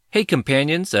Hey,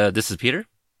 companions, this is Peter.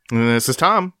 And this is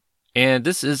Tom. And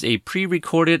this is a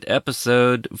pre-recorded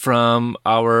episode from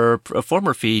our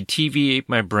former feed, TV Ate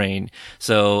My Brain.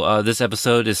 So this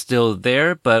episode is still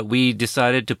there, but we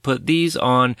decided to put these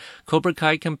on Cobra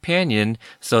Kai Companion,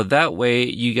 so that way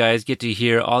you guys get to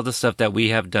hear all the stuff that we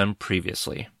have done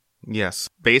previously. Yes.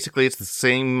 Basically, it's the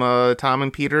same Tom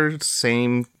and Peter,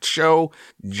 same show,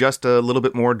 just a little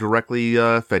bit more directly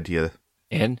fed to you.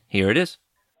 And here it is.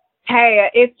 Hey,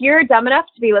 if you're dumb enough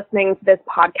to be listening to this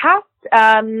podcast,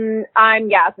 I'm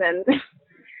Yasmin.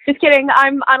 Just kidding.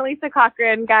 I'm Annalisa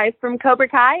Cochran, guys, from Cobra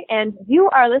Kai, and you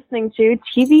are listening to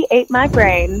TV Ate My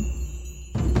Brain.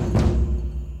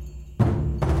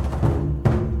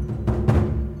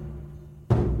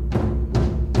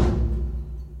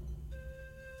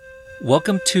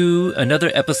 Welcome to another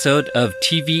episode of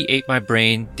TV Ate My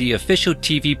Brain, the official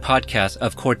TV podcast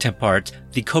of Core Temp Arts,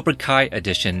 the Cobra Kai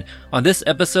edition. On this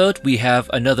episode, we have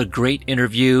another great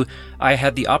interview. I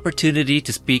had the opportunity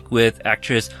to speak with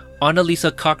actress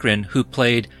Annalisa Cochran, who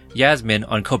played Yasmin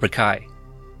on Cobra Kai.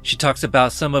 She talks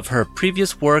about some of her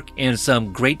previous work and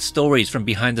some great stories from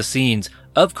behind the scenes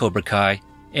of Cobra Kai,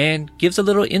 and gives a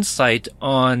little insight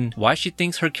on why she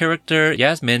thinks her character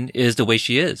Yasmin is the way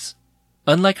she is.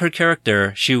 Unlike her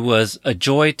character, she was a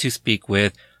joy to speak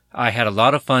with. I had a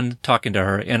lot of fun talking to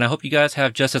her, and I hope you guys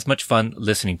have just as much fun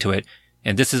listening to it.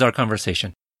 And this is our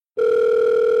conversation.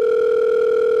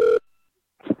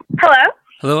 Hello?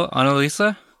 Hello,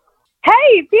 Annalisa?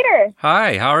 Hey, Peter.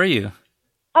 Hi, how are you?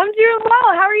 I'm doing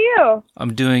well. How are you?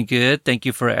 I'm doing good. Thank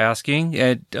you for asking.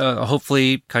 And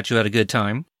hopefully caught you at a good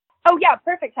time. Oh, yeah,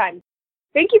 perfect time.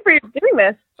 Thank you for doing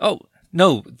this. Oh,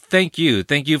 no, thank you.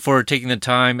 Thank you for taking the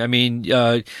time. I mean,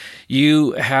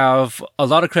 you have a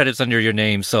lot of credits under your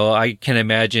name, so I can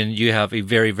imagine you have a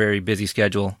very, very busy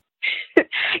schedule.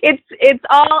 It's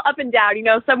all up and down. You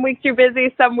know, some weeks you're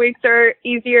busy, some weeks are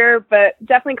easier, but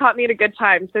definitely caught me at a good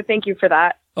time. So thank you for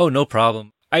that. Oh, no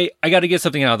problem. I got to get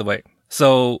something out of the way.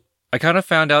 So I kind of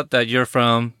found out that you're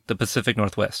from the Pacific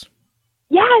Northwest.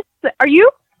 Yes. Are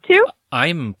you too?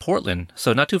 I'm in Portland,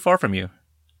 so not too far from you.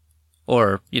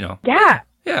 Or, you know. Yeah.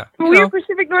 Yeah. We're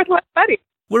Pacific Northwest buddies.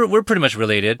 We're pretty much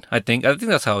related, I think. I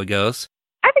think that's how it goes.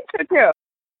 I think so too.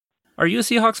 Are you a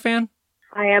Seahawks fan?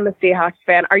 I am a Seahawks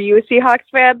fan. Are you a Seahawks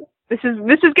fan? This is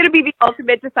going to be the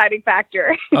ultimate deciding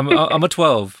factor. I'm a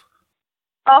 12.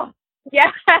 Oh,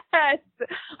 yes.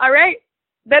 All right.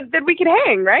 Then we can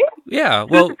hang, right? Yeah.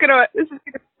 Well, this is gonna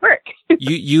work.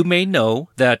 you may know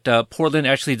that Portland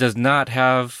actually does not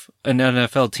have an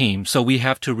NFL team, so we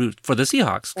have to root for the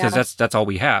Seahawks because that's all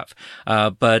we have.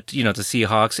 But you know, the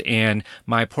Seahawks and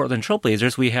my Portland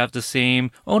Trailblazers, we have the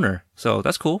same owner, so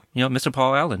that's cool. You know, Mr.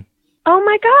 Paul Allen. Oh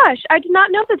my gosh, I did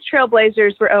not know that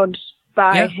Trailblazers were owned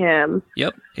by him.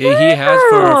 Yep, he has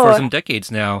for some decades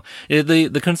now.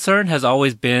 The concern has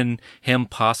always been him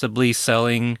possibly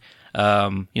selling,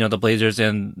 the Blazers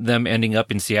and them ending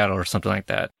up in Seattle or something like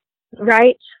that.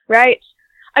 Right.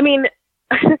 I mean,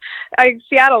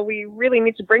 Seattle, we really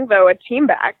need to bring, though, a team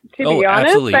back, to be honest.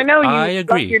 Absolutely. I know I you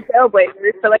agree. love your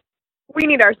Trailblazers, so we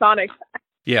need our Sonics back.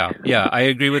 Yeah, I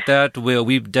agree with that.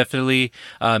 We've definitely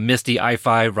missed the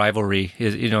I-5 rivalry,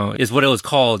 is what it was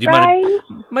called. You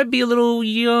might be a little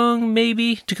young,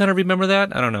 maybe, to kind of remember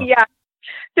that. I don't know. Yeah,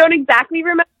 don't exactly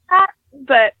remember that,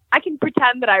 but I can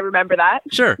pretend that I remember that.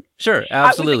 Sure,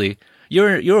 absolutely.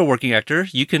 You're a working actor.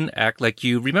 You can act like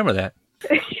you remember that.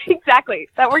 Exactly.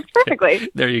 That works perfectly.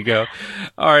 There you go.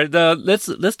 All right.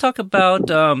 Let's talk about.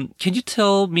 Can you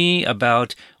tell me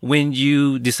about when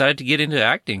you decided to get into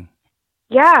acting?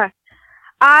 Yeah,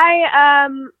 I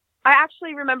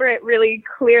actually remember it really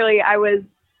clearly. I was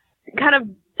kind of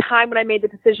time when I made the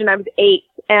decision. I was 8,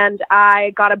 and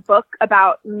I got a book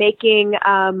about making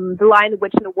The Lion, the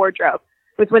Witch, and the Wardrobe.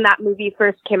 It was when that movie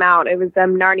first came out. It was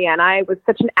Narnia, and I was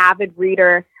such an avid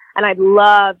reader, and I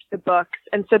loved the books.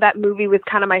 And so that movie was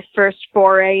kind of my first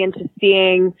foray into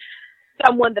seeing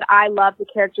someone that I loved, the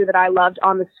character that I loved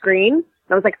on the screen. And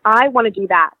I was like, I want to do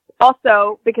that.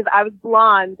 Also, because I was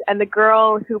blonde, and the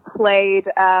girl who played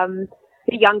the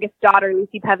youngest daughter,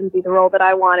 Lucy Pevensey, the role that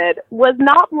I wanted, was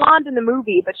not blonde in the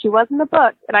movie, but she was in the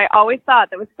book, and I always thought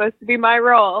that was supposed to be my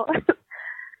role.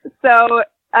 So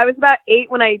I was about 8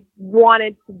 when I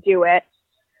wanted to do it,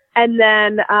 and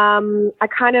then I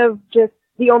kind of just,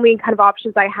 the only kind of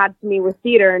options I had to me was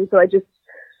theater, and so I just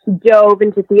dove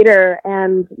into theater,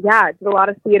 and yeah, I did a lot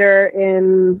of theater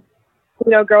in,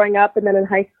 growing up, and then in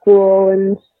high school,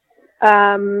 and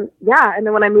and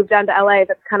then when I moved down to LA,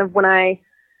 that's kind of when I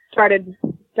started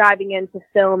diving into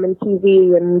film and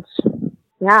TV and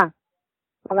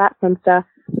all that fun stuff.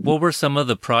 What were some of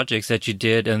the projects that you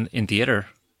did in theater?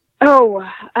 Oh,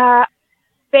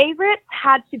 favorites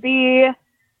had to be,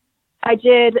 I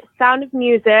did Sound of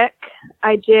Music.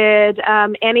 I did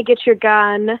Annie Get Your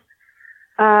Gun.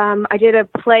 I did a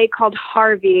play called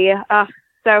Harvey.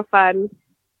 So fun.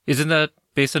 Isn't that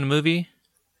based on a movie?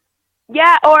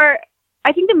 Yeah, or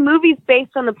I think the movie's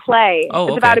based on the play. Oh,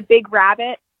 it's okay. about a big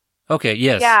rabbit. Okay,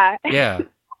 yes. Yeah. Yeah.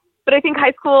 But I think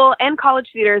high school and college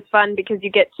theater is fun because you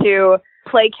get to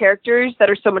play characters that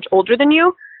are so much older than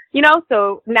you, you know?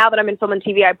 So now that I'm in film and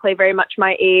TV, I play very much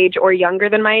my age or younger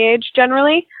than my age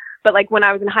generally. But like when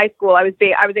I was in high school, I was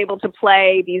able to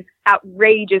play these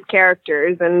outrageous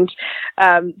characters and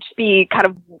just be kind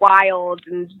of wild.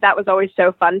 And that was always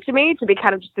so fun to me, to be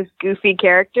kind of just this goofy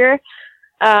character.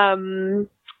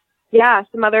 Yeah,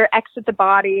 some other Exit the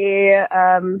Body.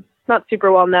 Not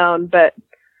super well known, but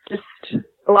just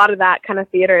a lot of that kind of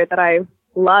theater that I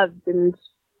loved and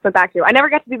went back to. I never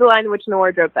got to do The Lion, the Witch, and the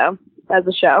Wardrobe, though, as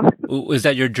a show. Is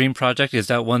that your dream project? Is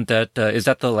that one that, is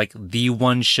that the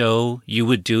one show you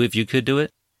would do if you could do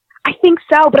it? I think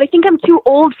so, but I think I'm too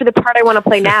old for the part I want to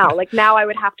play now. Like now I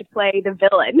would have to play the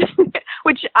villain,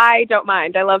 which I don't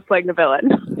mind. I love playing the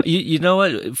villain. You know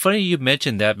what? Funny you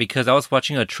mentioned that because I was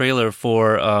watching a trailer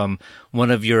for one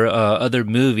of your other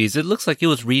movies. It looks like it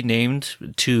was renamed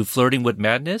to Flirting with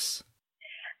Madness.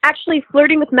 Actually,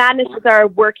 Flirting with Madness is our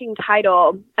working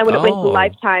title, and when it went to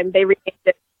Lifetime, they renamed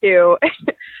it to,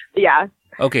 yeah.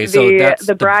 Okay, so that's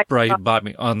the Bride Bought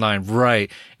Me Online, right?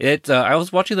 I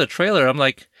was watching the trailer. I'm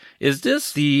like, is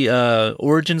this the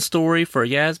origin story for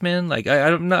Yasmin? Like,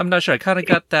 I'm not sure. I kind of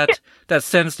got that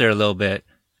sense there a little bit.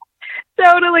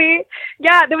 Totally.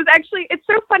 Yeah, there was actually, it's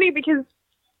so funny because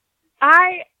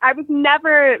I was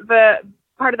never the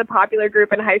part of the popular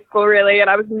group in high school, really, and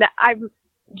I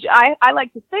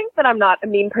like to think that I'm not a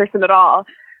mean person at all,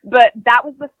 but that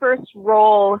was the first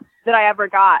role that I ever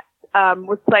got,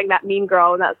 was playing that mean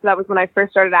girl, and that was when I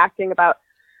first started acting about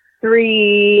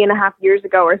 3.5 years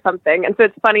ago or something. And so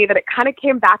it's funny that it kind of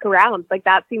came back around. Like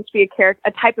that seems to be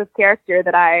a type of character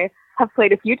that I have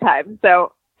played a few times.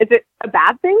 So is it a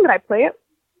bad thing that I play it?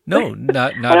 No,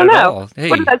 not I don't at know. all. Hey,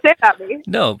 what does that say about me?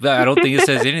 No, I don't think it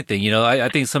says anything. You know, I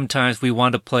think sometimes we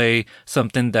want to play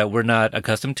something that we're not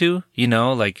accustomed to. You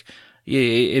know, like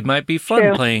it might be fun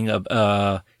True. playing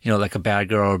like a bad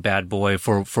girl or bad boy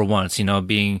for once. You know,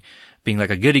 being like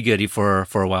a goody for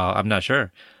a while. I'm not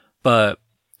sure, but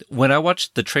when I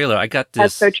watched the trailer, I got this.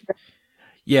 That's so true.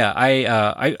 Yeah,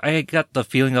 I got the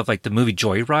feeling of like the movie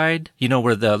Joyride. You know,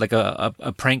 where the like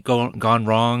a prank gone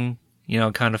wrong. You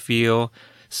know, kind of feel.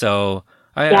 So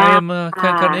I am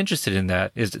kind of interested in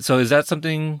that. Is that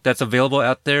something that's available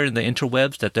out there in the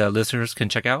interwebs that the listeners can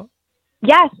check out?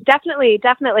 Yes, definitely.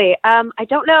 I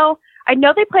don't know. I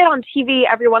know they play it on TV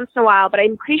every once in a while, but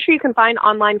I'm pretty sure you can find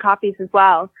online copies as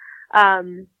well.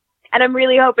 And I'm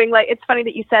really hoping, like, it's funny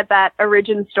that you said that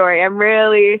origin story. I'm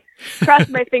really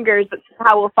crossing my fingers that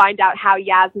somehow we'll find out how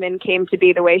Yasmin came to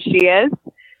be the way she is.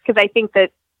 Because I think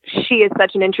that she is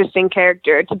such an interesting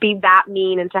character to be that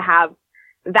mean and to have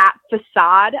that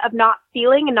facade of not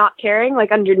feeling and not caring,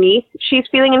 like underneath she's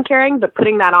feeling and caring, but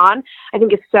putting that on, I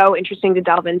think is so interesting to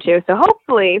delve into. So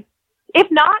hopefully, if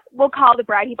not, we'll call The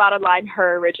Bride He Bought Online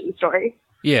her origin story.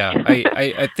 Yeah,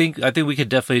 I think we could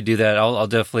definitely do that. I'll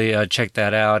definitely check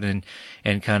that out and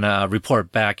kind of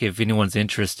report back if anyone's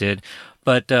interested.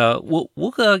 But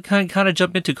we'll kind of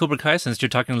jump into Cobra Kai since you're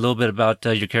talking a little bit about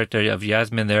your character of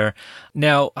Yasmin there.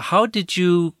 Now, how did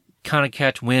you kind of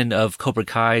catch wind of Cobra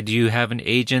Kai? Do you have an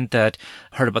agent that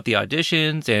heard about the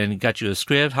auditions and got you a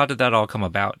script? How did that all come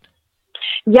about?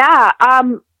 Yeah,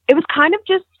 it was kind of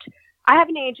just, I have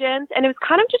an agent, and it was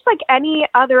kind of just like any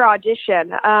other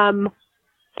audition.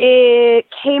 It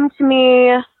came to me,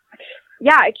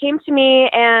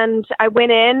 and I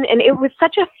went in, and it was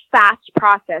such a fast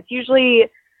process. Usually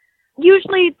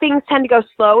things tend to go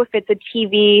slow if it's a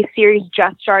TV series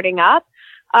just starting up.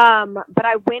 But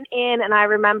I went in, and I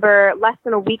remember less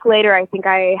than a week later, I think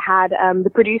I had the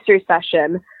producer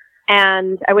session,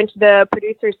 and I went to the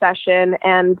producer session,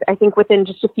 and I think within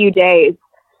just a few days,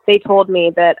 they told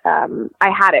me that I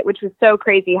had it, which was so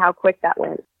crazy how quick that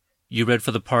went. You read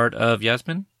for the part of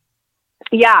Yasmin?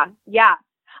 Yeah.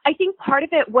 I think part of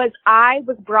it was I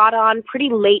was brought on pretty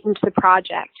late into the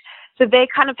project. So they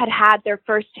kind of had their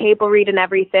first table read and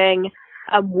everything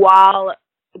while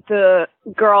the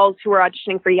girls who were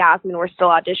auditioning for Yasmin were still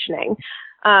auditioning.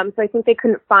 So I think they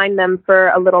couldn't find them for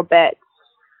a little bit,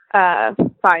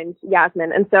 find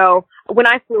Yasmin. And so when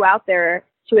I flew out there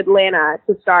to Atlanta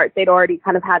to start, they'd already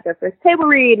kind of had their first table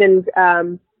read, and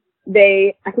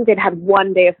I think they'd had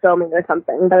one day of filming or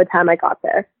something by the time I got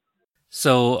there.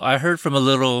 So I heard from a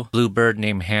little blue bird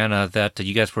named Hannah that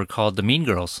you guys were called the Mean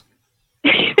Girls.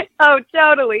 Oh,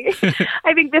 totally.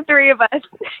 I think the three of us,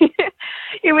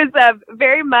 it was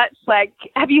very much like,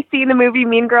 have you seen the movie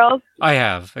Mean Girls? I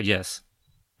have, yes.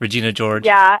 Regina George.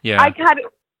 Yeah. Yeah.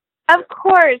 Of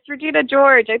course, Regina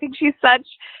George. I think she's such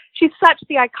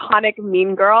the iconic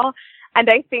Mean Girl. And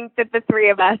I think that the three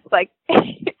of us, like, just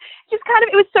kind of,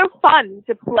 it was so fun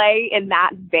to play in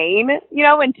that vein, you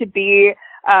know, and to be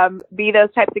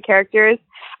those types of characters.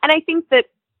 And I think that,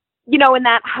 you know, in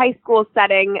that high school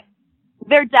setting,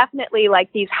 they're definitely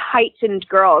like these heightened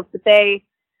girls, but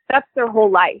that's their whole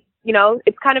life. You know,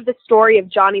 it's kind of the story of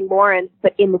Johnny Lawrence,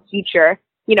 but in the future,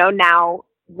 you know, now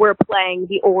we're playing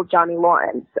the old Johnny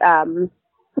Lawrence, where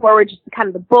we're just kind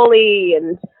of the bully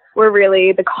and we're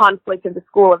really the conflict of the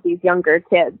school of these younger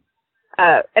kids.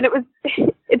 And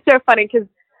it's so funny because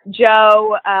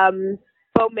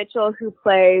Bo Mitchell, who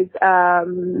plays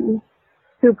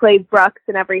Brooks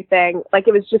and everything, like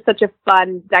it was just such a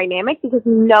fun dynamic because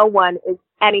no one is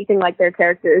anything like their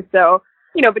characters. So,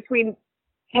 you know, between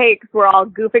takes, we're all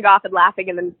goofing off and laughing,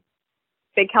 and then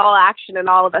they call action and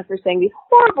all of us are saying these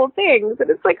horrible things. And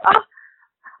it's like, oh,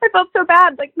 I felt so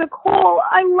bad. Like Nicole,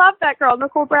 I love that girl,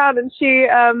 Nicole Brown. And she,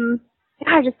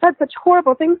 I just said such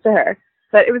horrible things to her,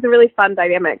 but it was a really fun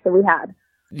dynamic that we had.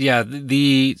 Yeah,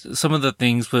 some of the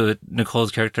things with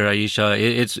Nicole's character Aisha,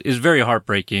 it's very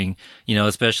heartbreaking. You know,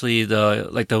 especially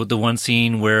the one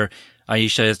scene where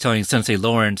Aisha is telling Sensei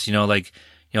Lawrence, you know, like,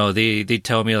 you know, they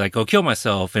tell me like, go kill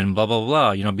myself and blah blah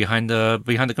blah. You know, behind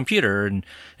the computer and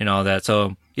all that.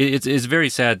 So it's very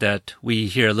sad that we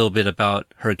hear a little bit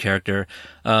about her character.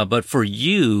 But for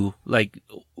you, like,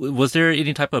 was there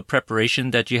any type of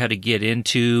preparation that you had to get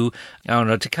into, I don't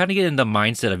know, to kind of get in the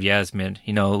mindset of Yasmin,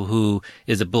 you know, who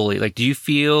is a bully? Like, do you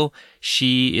feel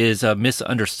she is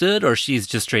misunderstood or she's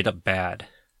just straight up bad?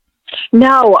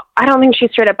 No, I don't think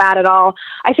she's straight up bad at all.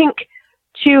 I think,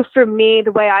 too, for me,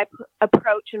 the way I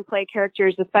approach and play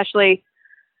characters, especially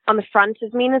on the front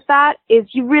as mean as that, is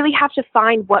you really have to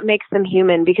find what makes them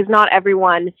human, because not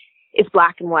everyone is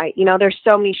black and white. You know, there's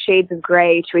so many shades of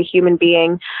gray to a human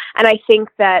being. And I think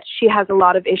that she has a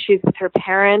lot of issues with her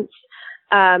parents.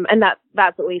 And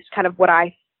that's at least kind of what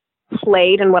I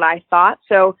played and what I thought.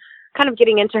 So kind of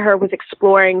getting into her was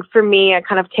exploring. For me, I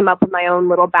kind of came up with my own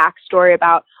little backstory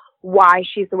about why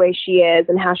she's the way she is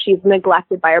and how she's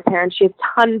neglected by her parents. She has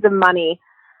tons of money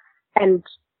and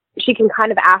she can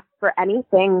kind of ask for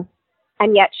anything,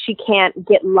 and yet she can't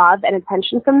get love and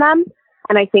attention from them.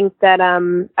 And I think that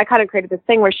I kind of created this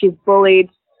thing where she's bullied,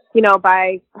 you know,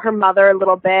 by her mother a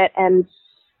little bit. And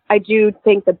I do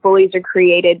think that bullies are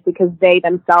created because they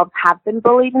themselves have been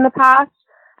bullied in the past,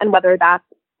 and whether that's,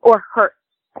 or hurt,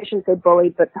 I shouldn't say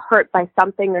bullied, but hurt by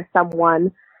something or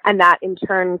someone, and that in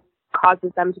turn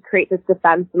causes them to create this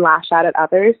defense and lash out at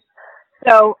others.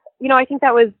 So, you know, I think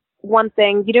that was one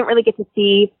thing. You didn't really get to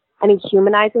see any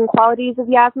humanizing qualities of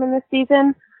Yasmin this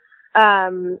season,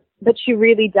 but she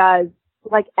really does,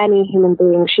 like any human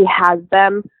being, she has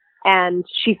them, and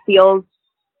she feels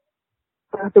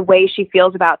the way she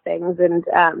feels about things.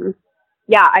 And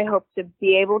yeah, I hope to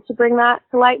be able to bring that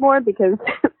to light more, because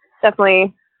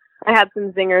definitely I had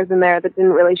some zingers in there that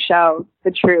didn't really show the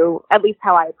true, at least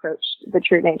how I approached the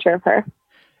true nature of her.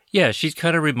 Yeah, she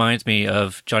kind of reminds me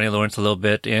of Johnny Lawrence a little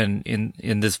bit in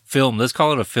this film. Let's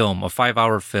call it a film, a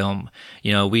 5-hour film.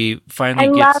 You know, we finally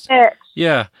love it.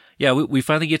 Yeah, we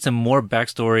finally get some more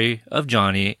backstory of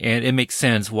Johnny, and it makes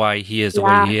sense why he is the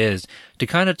way he is. To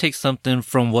kind of take something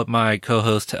from what my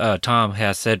co-host Tom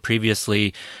has said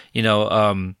previously, you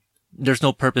know, there's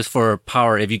no purpose for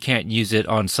power if you can't use it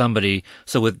on somebody.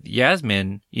 So with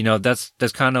Yasmin, you know, that's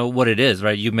kind of what it is,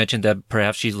 right? You mentioned that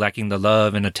perhaps she's lacking the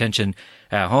love and attention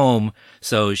at home.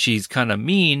 So she's kind of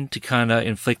mean to kind of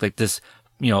inflict like this,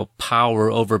 you know,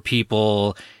 power over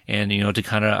people, and, you know, to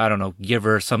kind of, I don't know, give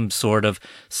her some sort of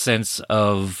sense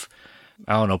of,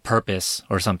 I don't know, purpose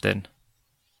or something.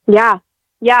 Yeah,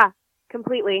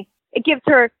 completely. It gives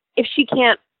her, if she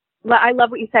can't, I love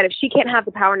what you said, if she can't have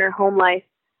the power in her home life,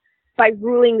 by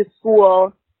ruling the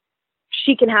school,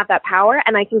 she can have that power.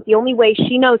 And I think the only way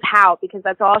she knows how, because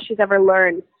that's all she's ever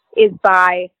learned, is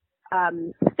by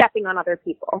stepping on other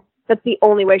people. That's the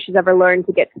only way she's ever learned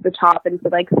to get to the top and to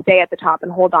like stay at the top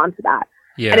and hold on to that.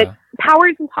 Yeah. And power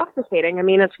is intoxicating. I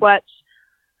mean, it's what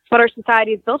our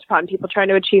society is built upon, people trying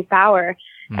to achieve power.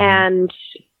 Mm-hmm. And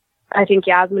I think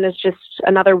Yasmin is just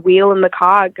another wheel in the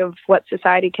cog of what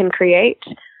society can create.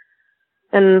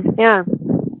 And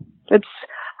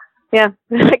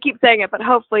I keep saying it, but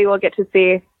hopefully we'll get to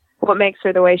see what makes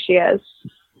her the way she is.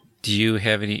 Do you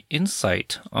have any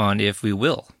insight on if we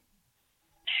will?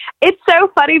 It's so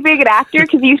funny being an actor,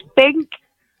 because you think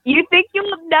You think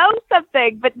you'll know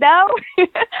something, but no,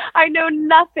 I know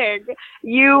nothing.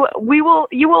 You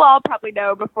will all probably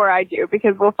know before I do,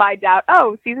 because we'll find out,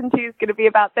 oh, season 2 is going to be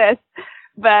about this.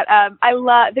 But I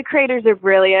love, the creators are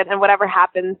brilliant, and whatever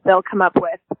happens, they'll come up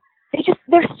with.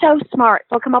 They're so smart.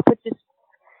 They'll come up with just,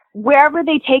 wherever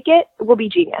they take it will be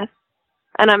genius.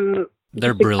 And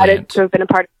they're excited brilliant to have been a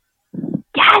part of.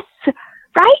 Yes,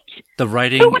 right? The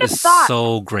writing is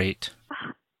so great.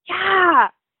 Yeah.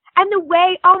 And the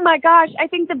way, oh my gosh, I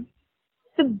think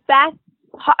the best,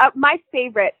 my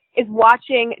favorite is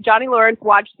watching Johnny Lawrence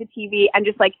watch the TV and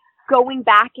just like going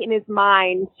back in his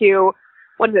mind to,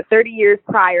 30 years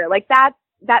prior. Like that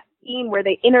scene where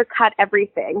they intercut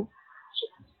everything.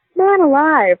 Man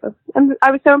alive.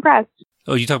 I was so impressed.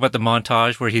 Oh, you talk about the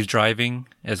montage where he's driving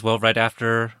as well, right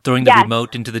after throwing the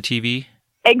remote into the TV?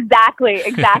 Exactly.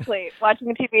 Watching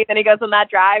the TV, then he goes on that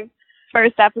drive,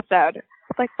 first episode.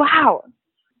 It's like, wow.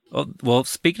 Oh, well,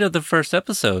 speaking of the first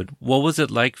episode, what was it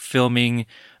like filming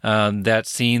that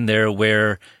scene there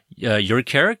where your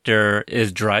character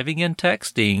is driving and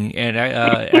texting and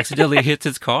accidentally hits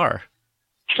his car?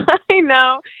 I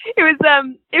know. It was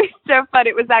so fun.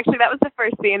 It was actually, that was the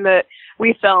first scene that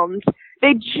we filmed.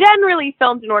 They generally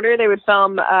filmed in order. They would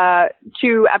film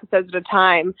 2 episodes at a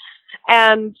time.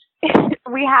 And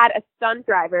we had a stunt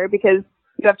driver, because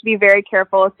you have to be very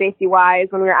careful safety-wise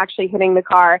when we were actually hitting the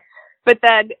car. But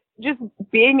then just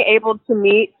being able to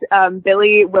meet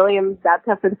Billy Williams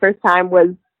Zabka for the first time was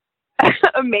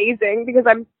amazing, because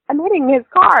I'm hitting his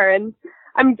car and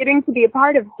I'm getting to be a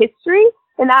part of history.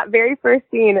 And that very first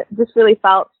scene just really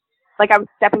felt like I was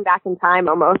stepping back in time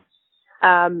almost.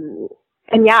 And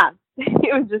yeah,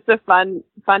 it was just a fun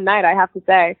night, I have to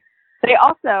say. They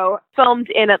also filmed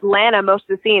in Atlanta most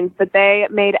of the scenes, but they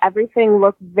made everything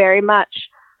look very much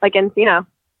like Encino.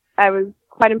 I was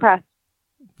quite impressed.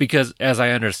 Because as I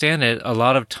understand it, a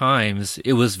lot of times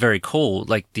it was very cold,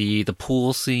 like the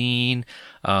pool scene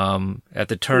at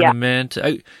the tournament.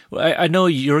 Yeah. I know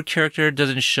your character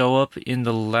doesn't show up in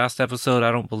the last episode,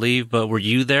 I don't believe, but were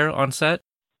you there on set?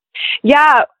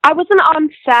 Yeah, I wasn't on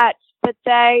set, but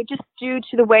they, just due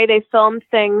to the way they filmed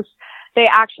things, they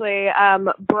actually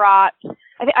brought,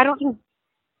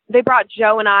 they brought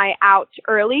Joe and I out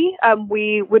early.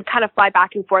 We would kind of fly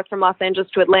back and forth from Los Angeles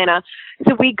to Atlanta.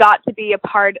 So we got to be a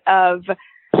part of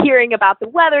hearing about the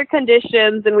weather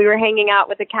conditions, and we were hanging out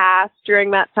with the cast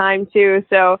during that time too.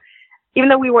 So even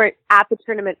though we weren't at the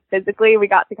tournament physically, we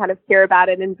got to kind of hear about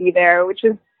it and be there, which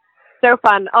was so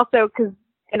fun. Also, because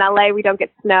in LA we don't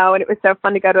get snow, and it was so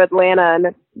fun to go to Atlanta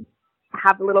and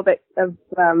have a little bit of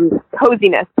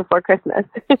coziness before Christmas.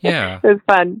 Yeah. It was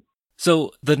fun.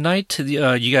 So the night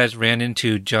you guys ran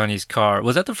into Johnny's car,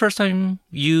 was that the first time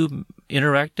you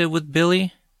interacted with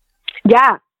Billy?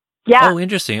 Yeah. Oh,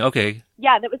 interesting. Okay.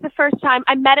 Yeah, that was the first time.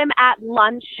 I met him at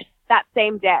lunch that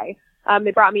same day.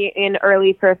 They brought me in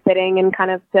early for a fitting and kind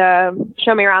of to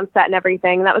show me around set and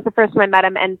everything. That was the first time I met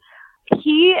him. And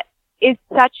he is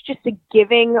such just a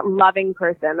giving, loving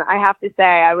person, I have to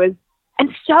say. And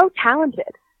so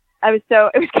talented. It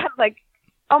was kind of like,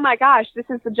 oh my gosh, this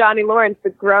is the Johnny Lawrence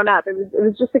that's grown up. It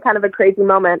was just a kind of a crazy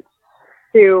moment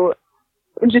to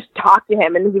just talk to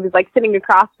him. And he was like sitting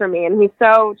across from me, and he's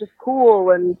so just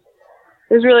cool. And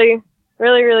it was really,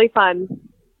 really, really fun.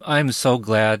 I'm so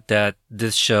glad that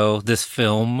this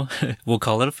film, we'll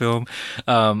call it a film.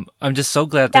 I'm just so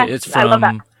glad that it's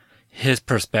from his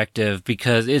perspective,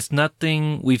 because it's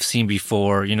nothing we've seen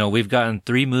before. You know, we've gotten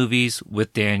 3 movies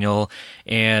with Daniel,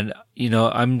 and, you know,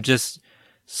 I'm just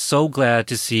so glad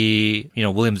to see, you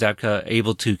know, William Zabka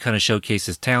able to kind of showcase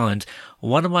his talent.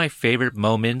 One of my favorite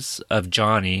moments of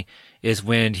Johnny is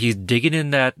when he's digging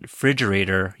in that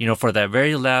refrigerator, you know, for that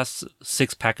very last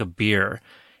 6-pack of beer.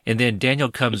 And then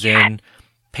Daniel comes in,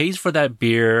 pays for that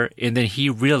beer, and then he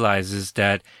realizes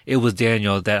that it was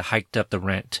Daniel that hiked up the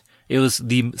rent. It was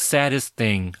the saddest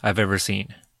thing I've ever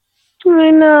seen.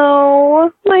 I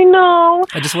know.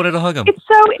 I just wanted to hug him. It's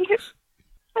so...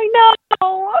 I know.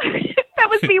 That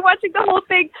was me watching the whole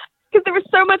thing, because there was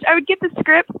so much. I would get the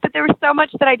script, but there was so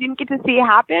much that I didn't get to see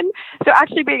happen. So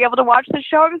actually being able to watch the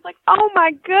show, I was like, oh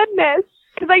my goodness.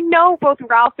 Because I know both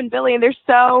Ralph and Billy, and they're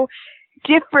so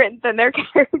different than their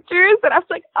characters. And I was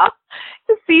like, oh,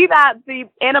 to see that, the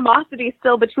animosity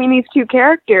still between these 2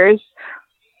 characters.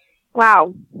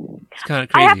 Wow. It's kind of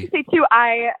crazy. I have to say, too,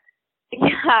 I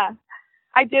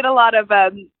did a lot of,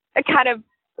 I kind of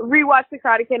rewatched The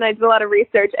Karate Kid, and I did a lot of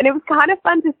research, and it was kind of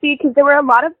fun to see, because there were a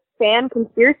lot of fan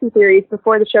conspiracy theories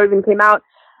before the show even came out,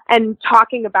 and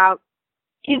talking about,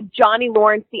 is Johnny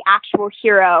Lawrence the actual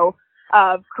hero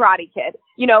of Karate Kid,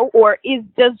 you know, or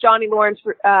does Johnny Lawrence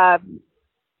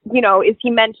is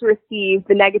he meant to receive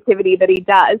the negativity that he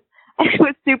does? And it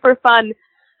was super fun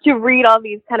to read all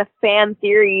these kind of fan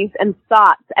theories and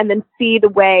thoughts and then see the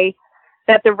way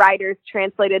that the writers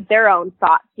translated their own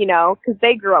thoughts, because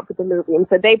they grew up with the movie. And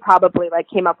so they probably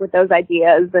came up with those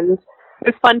ideas. And it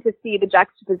was fun to see the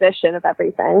juxtaposition of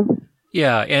everything.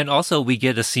 Yeah, and also we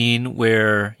get a scene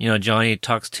where, Johnny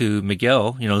talks to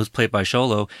Miguel, who's played by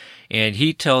Xolo, and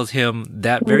he tells him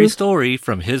that very story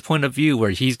from his point of view where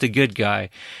he's the good guy.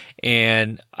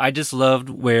 And I just loved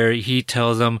where he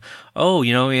tells him,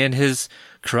 and his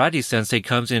karate sensei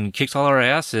comes in and kicks all our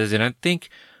asses, and I think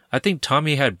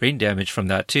Tommy had brain damage from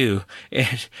that too.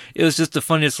 And it was just the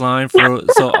funniest line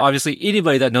so obviously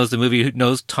anybody that knows the movie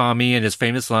knows Tommy and his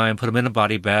famous line, put him in a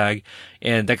body bag,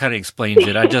 and that kind of explains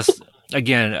it.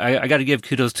 Again, I got to give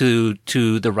kudos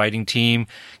to the writing team,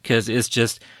 because it's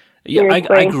just,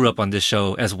 I grew up on this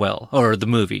show as well, or the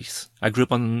movies. I grew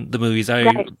up on the movies.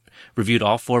 I reviewed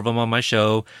all 4 of them on my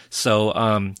show. So,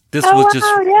 this was just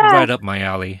right up my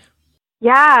alley.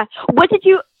 Yeah. What did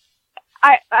you,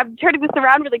 I'm turning this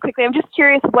around really quickly. I'm just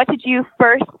curious, what did you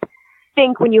first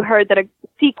think when you heard that a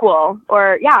sequel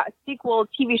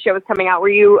TV show was coming out? Were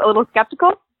you a little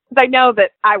skeptical? Because I know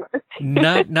that I was.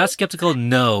 not skeptical,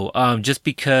 no. Just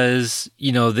because,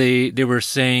 they were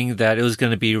saying that it was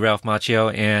going to be Ralph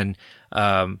Macchio and,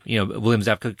 William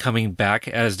Zabka coming back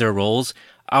as their roles.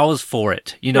 I was for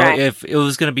it. Right. If it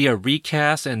was going to be a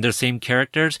recast and their same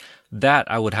characters, that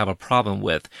I would have a problem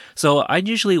with. So I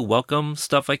usually welcome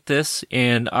stuff like this,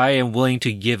 and I am willing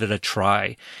to give it a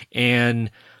try.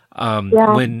 And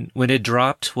when it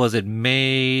dropped, was it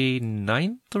May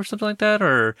 9th or something like that?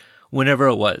 Or whenever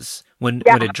it was. When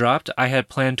it dropped, I had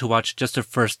planned to watch just the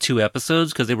first 2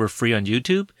 episodes because they were free on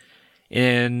YouTube.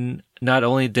 And not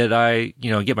only did I,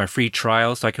 get my free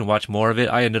trial so I can watch more of it,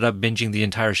 I ended up binging the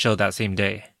entire show that same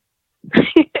day.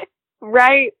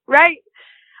 Right.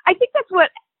 I think that's what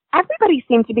everybody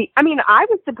seemed to be. I mean, I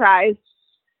was surprised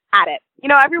at it.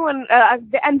 Everyone,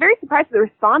 and very surprised at the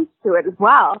response to it as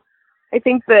well. I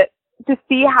think that to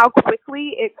see how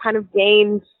quickly it kind of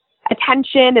gained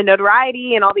attention and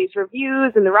notoriety and all these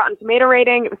reviews and the Rotten Tomato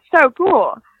rating, it was so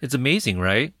cool. It's amazing,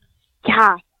 right?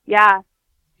 Yeah.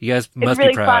 You guys must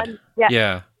really be proud. Fun.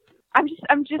 Yeah.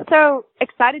 I'm just so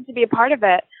excited to be a part of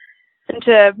it and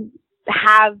to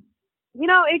have,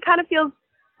 it kind of feels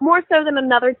more so than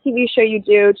another TV show you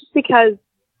do, just because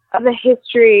of the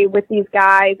history with these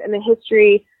guys and the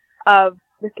history of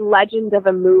this legend of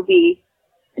a movie.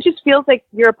 It just feels like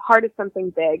you're a part of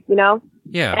something big,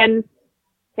 Yeah. And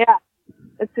yeah,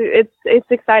 it's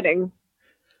exciting.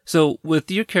 So with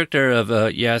your character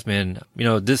of Yasmin,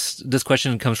 this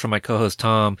question comes from my co-host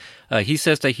Tom. He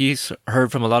says that he's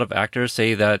heard from a lot of actors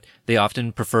say that they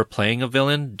often prefer playing a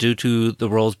villain due to the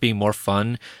roles being more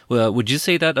fun. Would you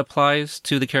say that applies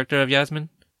to the character of Yasmin?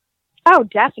 Oh,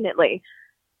 definitely.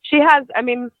 She has,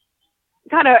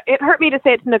 it hurt me to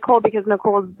say it to Nicole because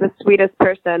Nicole is the sweetest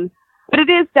person, but it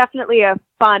is definitely a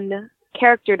fun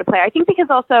character to play. I think because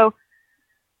also,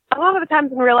 a lot of the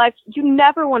times in real life, you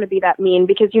never want to be that mean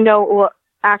because it will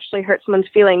actually hurt someone's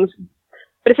feelings.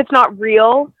 But if it's not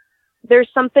real, there's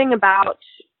something about,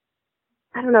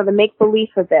 the make-believe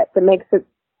of it that makes it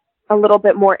a little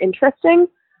bit more interesting.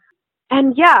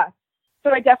 And so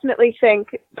I definitely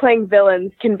think playing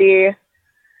villains can be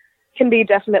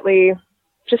definitely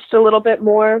just a little bit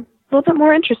more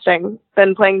interesting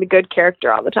than playing the good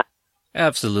character all the time.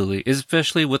 Absolutely.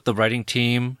 Especially with the writing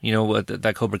team, what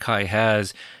that Cobra Kai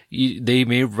has, they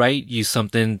may write you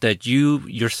something that you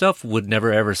yourself would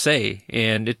never ever say.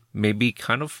 And it may be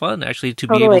kind of fun actually to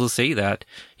be able to say that,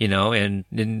 and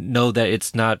know that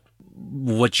it's not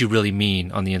what you really mean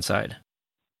on the inside.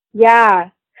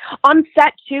 Yeah. On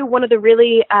set too, one of the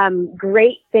really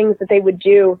great things that they would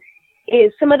do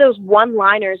is some of those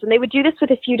one-liners, and they would do this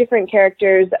with a few different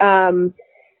characters.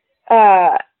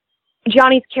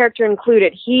 Johnny's character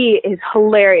included, he is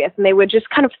hilarious, and they would just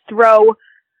kind of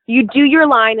you do your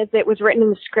line as it was written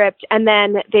in the script, and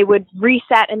then they would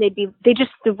reset, and they just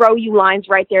throw you lines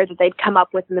right there that they'd come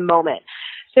up with in the moment.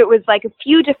 So it was like a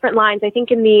few different lines. I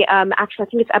think in the, I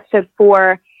think it's episode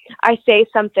 4, I say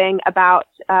something about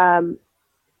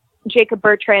Jacob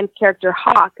Bertrand's character,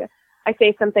 Hawk. I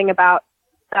say something about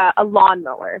a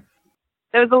lawnmower.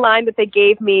 That was a line that they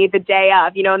gave me the day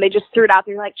of, and they just threw it out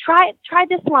there like, try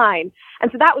this line. And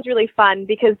so that was really fun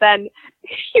because then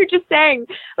you're just saying,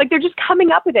 they're just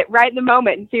coming up with it right in the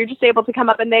moment. So you're just able to come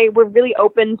up, and they were really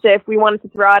open to if we wanted to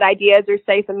throw out ideas or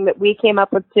say something that we came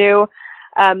up with too,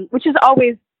 which is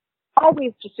always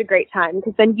just a great time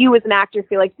because then you as an actor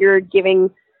feel like you're giving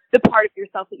the part of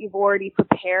yourself that you've already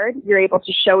prepared. You're able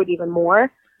to show it even more.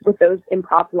 with those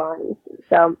improv lines.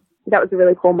 So that was a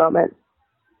really cool moment.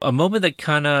 A moment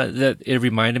that it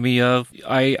reminded me of,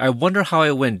 I wonder how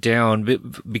it went down,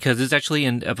 because it's actually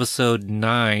in episode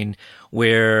 9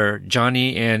 where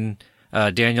Johnny and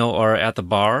Daniel are at the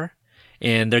bar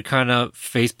and they're kind of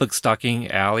Facebook stalking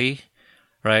Allie,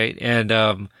 right?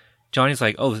 And Johnny's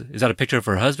like, "Oh, is that a picture of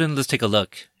her husband? Let's take a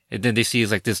look." And then they see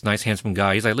he's like this nice, handsome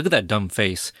guy. He's like, "Look at that dumb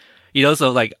face."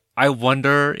 So like, I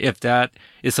wonder if that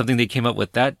is something they came up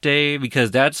with that day,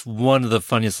 because that's one of the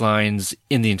funniest lines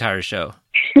in the entire show.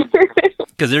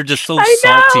 Because they're just so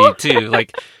salty too.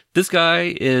 Like, this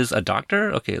guy is a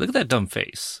doctor? Okay, look at that dumb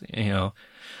face,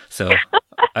 So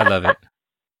I love it.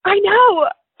 I know.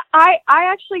 I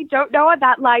actually don't know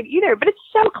that line either, but it's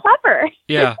so clever.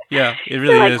 Yeah, it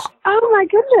really is. Oh my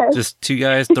goodness. Just two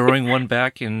guys throwing one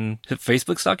back and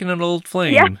Facebook stalking an old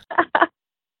flame. Yeah.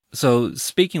 So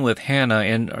speaking with Hannah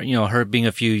and, her being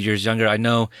a few years younger, I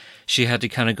know she had to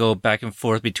kind of go back and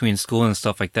forth between school and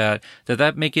stuff like that. Did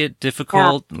that make it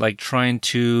difficult, like trying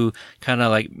to kind of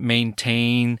like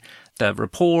maintain that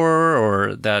rapport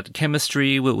or that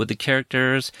chemistry with the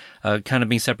characters, kind of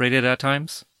being separated at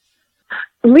times?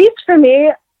 At least for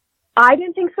me, I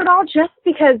didn't think so at all, just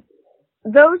because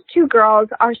those two girls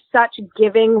are such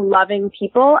giving, loving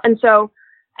people. And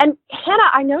Hannah,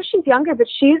 I know she's younger, but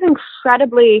she's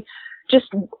incredibly just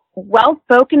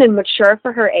well-spoken and mature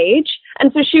for her age.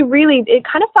 And so it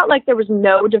kind of felt like there was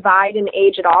no divide in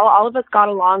age at all. All of us got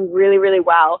along really, really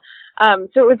well. So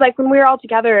it was like when we were all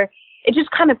together, it just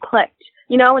kind of clicked,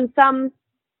 and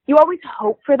you always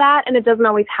hope for that and it doesn't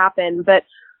always happen. But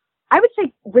I would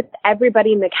say with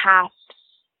everybody in the cast,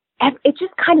 it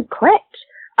just kind of clicked.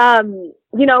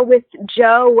 With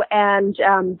Joe and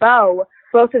Bo,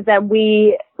 both of them,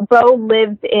 Bo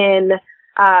lived in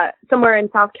somewhere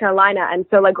in South Carolina. And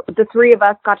so like the three of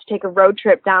us got to take a road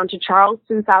trip down to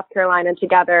Charleston, South Carolina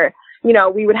together.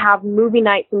 We would have movie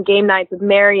nights and game nights with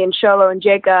Mary and Sholo and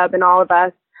Jacob and all of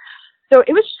us. So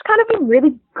it was just kind of a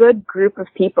really good group of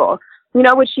people,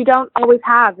 which you don't always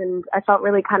have. And I felt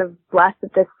really kind of blessed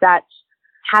that this set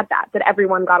had that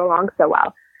everyone got along so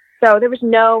well. So there was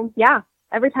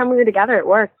every time we were together, it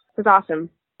worked. It was awesome.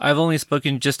 I've only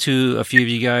spoken just to a few of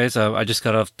you guys. I just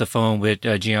got off the phone with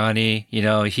Gianni.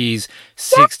 He's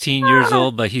 16 years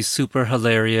old, but he's super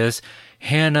hilarious.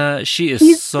 Hannah,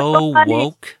 he's so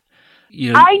woke.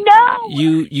 I know.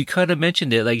 You kind of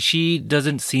mentioned it. Like, she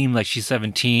doesn't seem like she's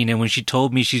 17. And when she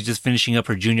told me she's just finishing up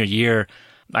her junior year,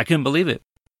 I couldn't believe it.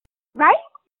 Right?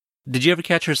 Did you ever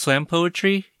catch her slam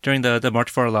poetry during the March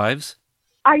for Our Lives?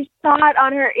 I saw it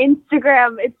on her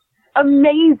Instagram. It's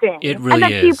amazing. It really is.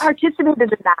 And that she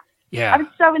participated in that. Yeah. I was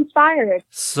so inspired.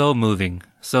 So moving.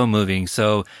 So moving.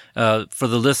 So, for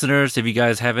the listeners, if you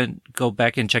guys haven't, go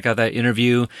back and check out that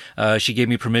interview. She gave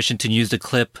me permission to use the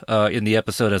clip, in the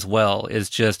episode as well.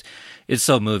 It's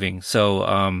so moving. So,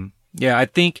 I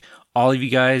think all of you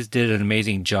guys did an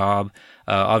amazing job.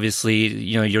 Obviously,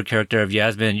 your character of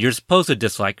Yasmin, you're supposed to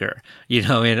dislike her,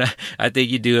 and I think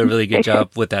you do a really good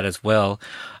job with that as well.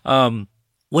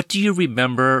 What do you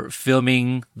remember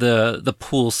filming the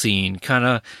pool scene?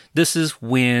 This is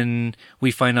when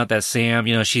we find out that Sam,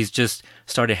 she's just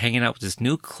started hanging out with this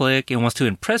new clique and wants to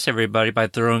impress everybody by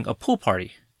throwing a pool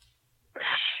party.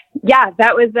 Yeah,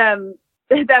 that was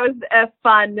a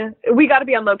fun. We got to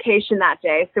be on location that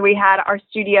day, so we had our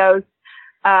studios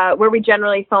where we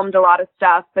generally filmed a lot of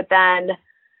stuff, but then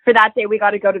for that day we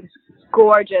got to go to this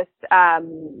gorgeous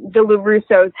the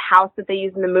LaRusso's house that they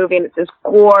use in the movie, and it's this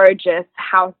gorgeous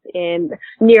house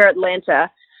near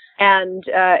Atlanta. And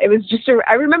it was just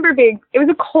I remember it was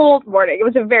a cold morning. It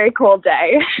was a very cold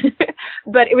day,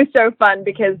 but it was so fun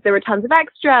because there were tons of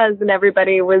extras and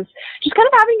everybody was just kind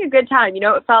of having a good time.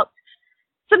 It felt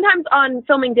sometimes on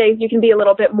filming days you can be a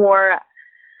little bit more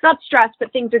not stressed,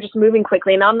 but things are just moving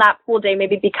quickly. And on that pool day,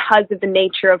 maybe because of the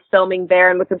nature of filming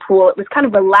there and with the pool, it was kind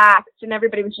of relaxed and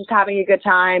everybody was just having a good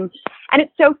time. And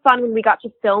it's so fun when we got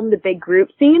to film the big group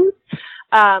scenes.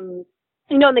 In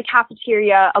the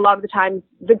cafeteria, a lot of the times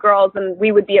the girls and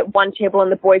we would be at one table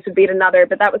and the boys would be at another,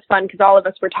 but that was fun because all of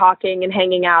us were talking and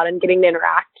hanging out and getting to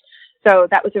interact. So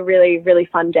that was a really, really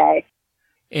fun day.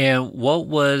 And what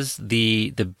was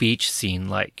the beach scene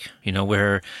like?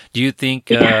 Where do you think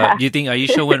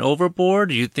Aisha went overboard?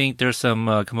 Do you think there's some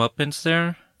comeuppance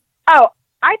there? Oh,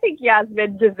 I think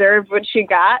Yasmin deserved what she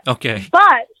got. Okay,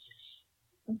 but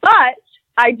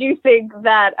I do think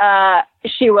that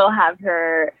she will have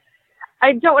her.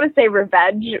 I don't want to say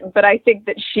revenge, but I think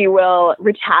that she will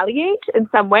retaliate in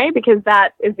some way because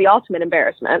that is the ultimate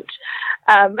embarrassment.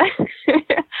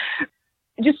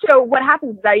 Just so what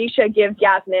happens is Aisha gives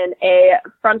Yasmin a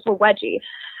frontal wedgie.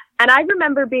 And I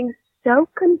remember being so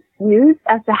confused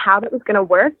as to how that was going to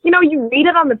work. You know, you read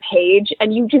it on the page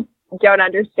and you just don't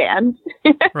understand.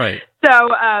 Right. So,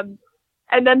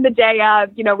 and then the day of,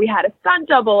 you know, we had a stunt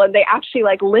double, and they actually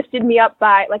like lifted me up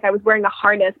by, like, I was wearing a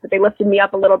harness, but they lifted me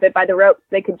up a little bit by the rope so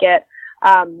they could get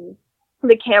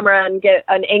the camera and get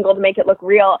an angle to make it look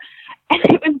real. And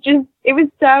it was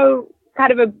so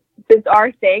kind of a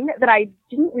bizarre thing that I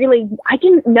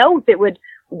didn't know if it would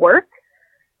work.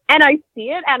 And I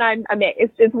see it and I'm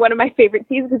amazed. It's one of my favorite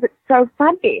scenes because it's so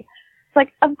funny. It's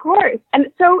like, of course. And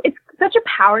so it's such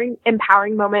a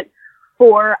empowering moment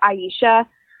for Aisha.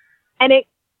 And it,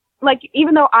 like,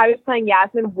 even though I was playing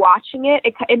Yasmin, watching it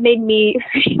made me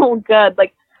feel good.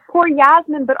 Like, poor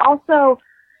Yasmin, but also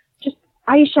just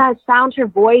Aisha has found her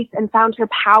voice and found her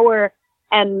power,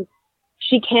 and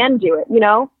she can do it, you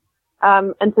know?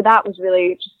 And so that was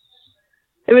really just,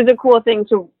 it was a cool thing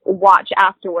to watch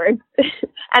afterwards.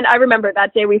 And I remember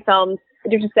that day we filmed, I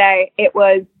do have to say, I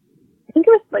think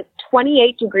it was like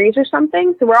 28 degrees or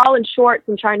something. So we're all in shorts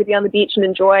and trying to be on the beach and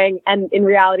enjoying. And in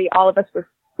reality, all of us were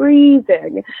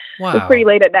freezing. Wow. It was pretty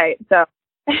late at night. So.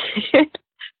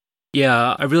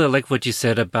 Yeah, I really like what you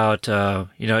said about,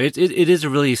 you know, it is a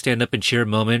really stand up and cheer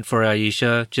moment for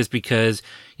Aisha, just because,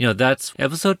 you know, that's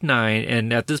episode 9.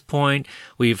 And at this point,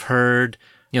 we've heard,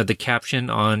 you know, the caption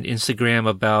on Instagram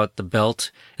about the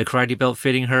belt, the karate belt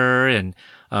fitting her, and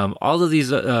all of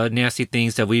these nasty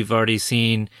things that we've already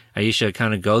seen Aisha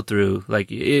kind of go through.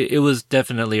 Like, it was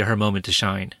definitely her moment to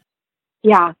shine.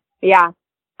 Yeah,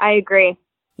 I agree.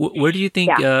 Where do you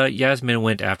think Yasmin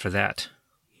went after that?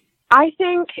 I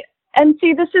think, and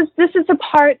see, this is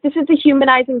the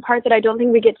humanizing part that I don't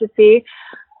think we get to see.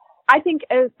 I think,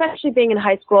 especially being in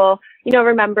high school, you know,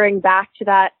 remembering back to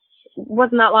that,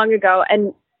 wasn't that long ago,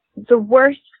 and the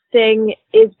worst thing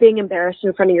is being embarrassed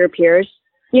in front of your peers.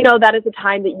 You know, that is a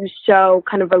time that you so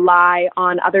kind of rely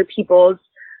on other people's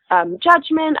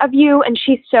judgment of you, and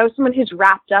she's so someone who's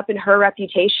wrapped up in her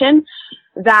reputation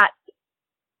that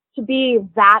to be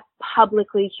that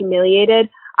publicly humiliated,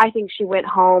 I think she went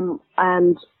home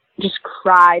and just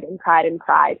cried and cried and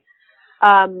cried.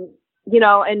 You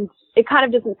know, and it kind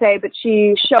of doesn't say, but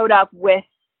she showed up with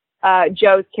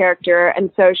Joe's character,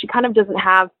 and so she kind of doesn't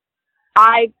have,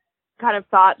 I kind of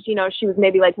thought, you know, she was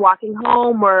maybe like walking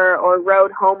home or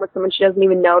rode home with someone she doesn't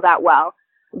even know that well.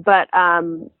 But I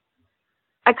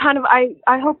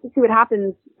hope to see what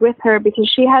happens with her, because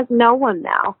she has no one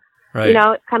now. Right. You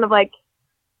know, it's kind of like,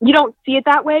 you don't see it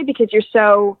that way because you're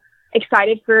so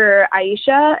excited for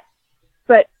Aisha,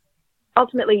 but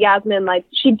ultimately Yasmin, like,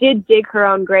 she did dig her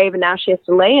own grave and now she has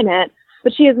to lay in it,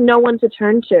 but she has no one to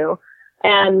turn to.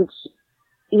 And,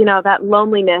 you know, that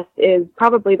loneliness is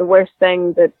probably the worst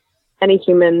thing that any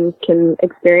human can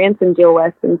experience and deal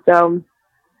with. And so,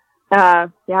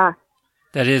 yeah.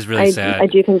 That is really sad. I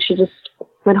do think she just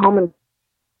went home and...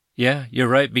 Yeah, you're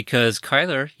right, because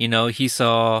Kyler, you know, he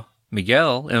saw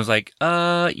Miguel and was like,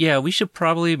 yeah, we should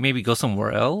probably maybe go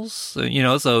somewhere else, you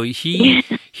know, so he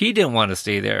didn't want to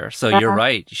stay there. So you're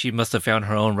right. She must have found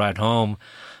her own ride home.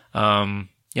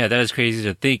 Yeah, that is crazy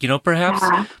to think, you know,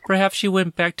 perhaps she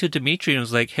went back to Dimitri and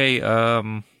was like, hey, you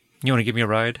want to give me a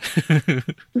ride?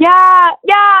 Yeah,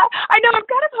 I know. I'm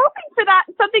kind of hoping for that,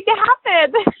 something to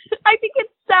happen. I think it's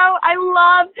I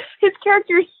love his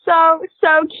character, so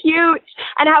cute,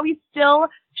 and how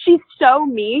she's so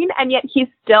mean, and yet he's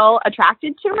still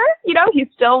attracted to her. You know, he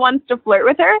still wants to flirt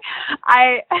with her.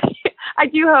 I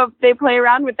do hope they play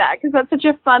around with that, because that's such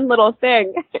a fun little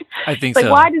thing. I think like,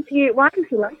 so. Why does he like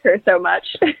her so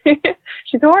much?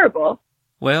 She's horrible.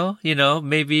 Well, you know,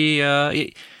 maybe,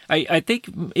 I think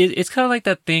it's kind of like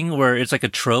that thing where it's like a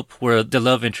trope where the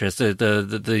love interest,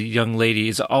 the young lady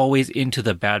is always into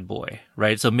the bad boy,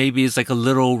 right? So maybe it's like a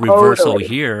little reversal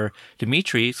here.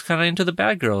 Dimitri is kind of into the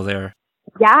bad girl there.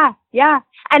 Yeah.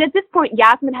 And at this point,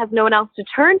 Yasmin has no one else to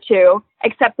turn to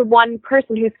except the one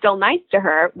person who's still nice to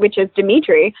her, which is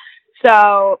Dimitri.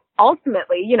 So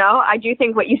ultimately, you know, I do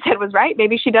think what you said was right.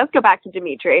 Maybe she does go back to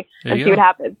Dimitri and see what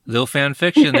happens. Little fan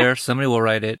fiction there. Somebody will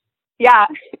write it. Yeah.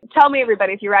 Tell me,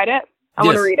 everybody, if you write it. I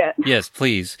want to read it. Yes,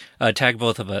 please. Tag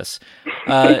both of us.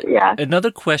 Yeah.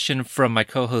 Another question from my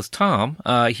co-host, Tom.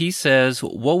 He says,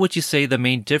 what would you say the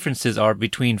main differences are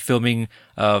between filming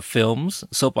films,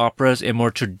 soap operas, and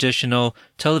more traditional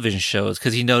television shows?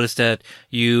 Because he noticed that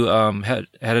you had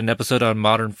an episode on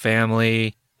Modern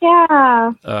Family.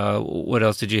 Yeah. What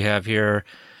else did you have here?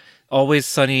 Always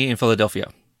Sunny in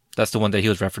Philadelphia. That's the one that he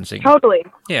was referencing. Totally.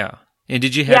 Yeah. And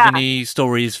did you have any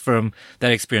stories from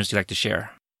that experience you'd like to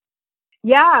share?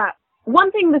 Yeah.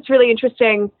 One thing that's really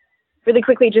interesting, really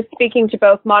quickly, just speaking to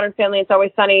both Modern Family and It's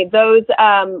Always Sunny, those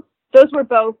were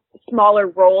both smaller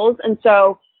roles. And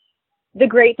so the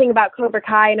great thing about Cobra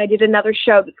Kai, and I did another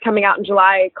show that's coming out in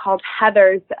July called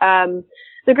Heathers.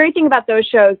 The great thing about those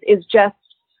shows is just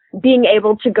being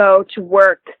able to go to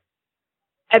work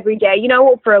every day, you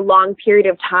know, for a long period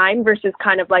of time versus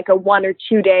kind of like a 1 or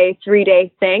 2 day, 3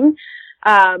 day thing,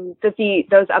 that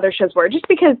those other shows were, just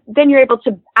because then you're able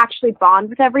to actually bond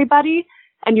with everybody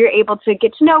and you're able to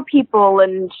get to know people.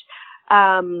 And,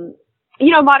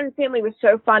 you know, Modern Family was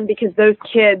so fun because those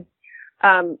kids,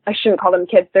 I shouldn't call them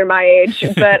kids, they're my age,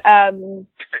 but,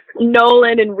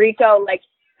 Nolan and Rico, like,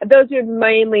 those are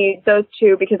mainly those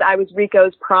two because I was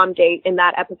Rico's prom date in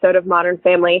that episode of Modern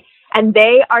Family. And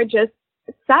they are just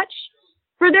such,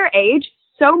 for their age,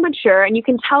 so mature. And you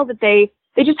can tell that they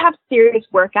just have serious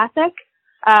work ethic.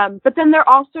 But then they're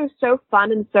also so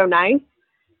fun and so nice.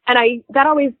 And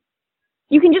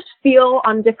you can just feel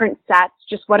on different sets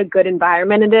just what a good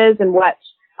environment it is and what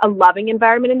a loving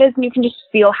environment it is. And you can just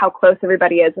feel how close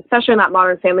everybody is, especially in that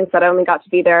Modern Family set. I only got to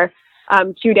be there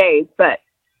 2 days, but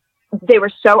they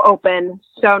were so open,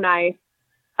 so nice.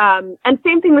 And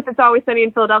same thing with It's Always Sunny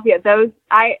in Philadelphia.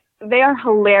 They are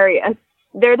hilarious.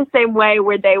 They're the same way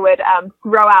where they would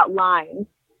throw out lines.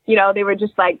 You know, they would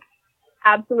just like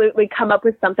absolutely come up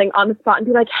with something on the spot and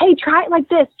be like, hey, try it like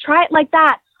this, try it like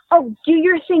that. Oh, do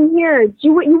your thing here,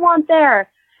 do what you want there.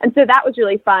 And so that was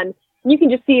really fun. You can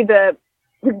just see the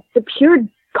pure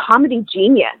comedy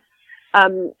genius,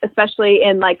 especially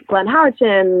in like Glenn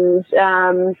Howerton's.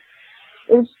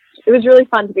 It was really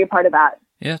fun to be a part of that.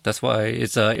 Yeah, that's why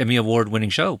it's an Emmy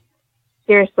Award-winning show.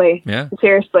 Seriously. Yeah.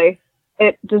 Seriously.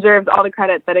 It deserves all the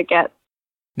credit that it gets.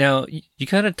 Now, you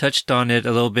kind of touched on it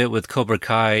a little bit with Cobra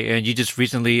Kai, and you just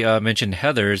recently mentioned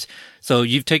Heathers. So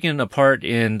you've taken a part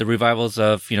in the revivals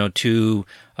of, you know, two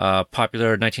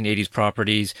popular 1980s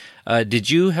properties. Did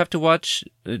you have to watch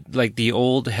like the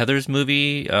old Heathers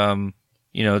movie,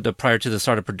 you know, prior to the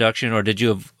start of production, or did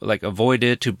you avoid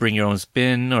it to bring your own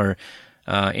spin, or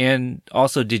and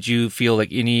also did you feel like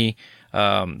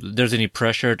there's any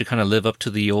pressure to kind of live up to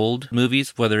the old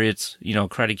movies, whether it's, you know,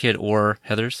 Karate Kid or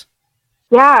Heathers?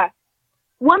 Yeah.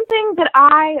 One thing that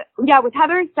with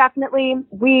Heathers, definitely,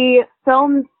 we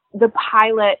filmed the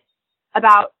pilot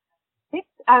about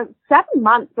 7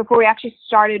 months before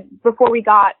we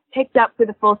got picked up for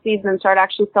the full season and started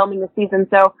actually filming the season.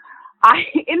 So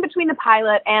in between the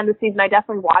pilot and the season, I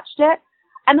definitely watched it.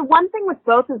 And the one thing with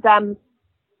both of them,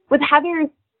 with Heathers,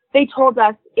 they told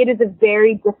us it is a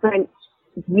very different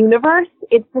universe.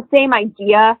 It's the same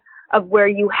idea of where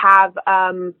you have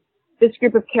this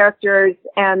group of characters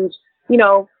and, you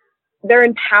know, they're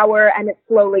in power and it's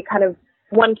slowly kind of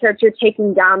one character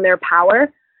taking down their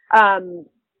power.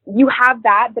 You have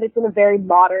that, but it's in a very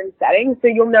modern setting. So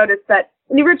you'll notice that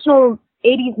in the original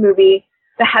 80s movie,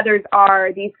 the Heathers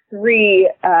are these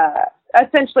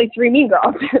essentially three mean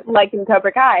girls, like in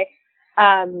Cobra Kai.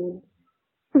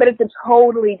 But it's a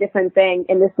totally different thing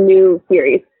in this new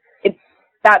series. It's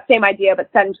that same idea,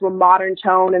 but set into a modern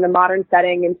tone and a modern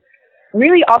setting. And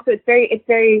really also it's very,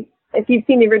 if you've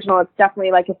seen the original, it's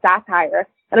definitely like a satire.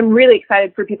 And I'm really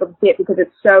excited for people to see it because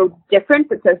it's so different,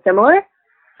 but so similar.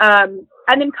 And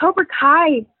then Cobra Kai,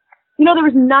 you know, there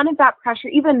was none of that pressure,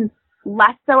 even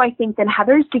less so, I think, than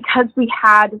Heathers, because we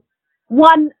had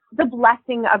the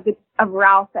blessing of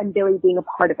Ralph and Billy being a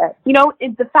part of it. You know,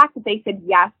 the fact that they said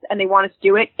yes and they wanted to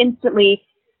do it instantly,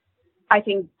 I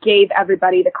think, gave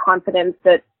everybody the confidence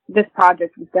that this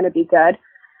project was going to be good,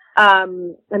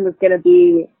 and was going to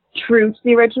be true to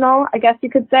the original, I guess you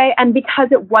could say. And because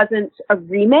it wasn't a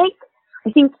remake,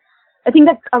 I think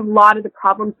that's a lot of the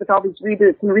problems with all these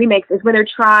reboots and remakes is when they're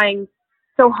trying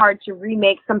so hard to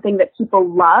remake something that people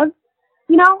love,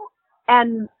 you know,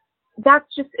 and that's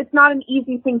just, it's not an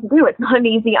easy thing to do. It's not an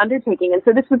easy undertaking. And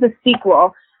so this was a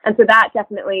sequel. And so that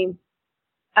definitely,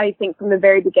 I think from the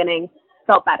very beginning,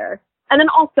 felt better. And then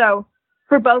also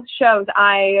for both shows,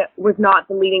 I was not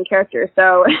the leading character.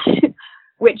 So,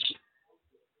 which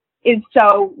is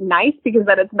so nice because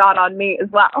then it's not on me as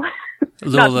well. A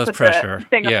little less pressure.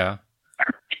 Yeah.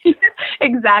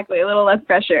 Exactly. A little less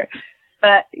pressure.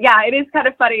 But yeah, it is kind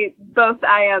of funny.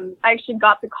 I actually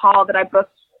got the call that I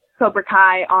booked Cobra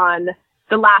Kai on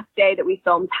the last day that we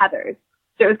filmed Heathers.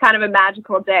 So it was kind of a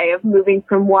magical day of moving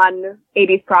from one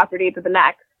 80s property to the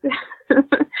next.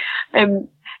 I'm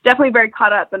definitely very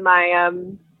caught up in my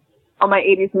all my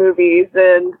 80s movies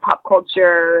and pop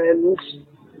culture and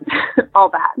all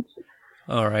that.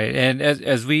 All right. And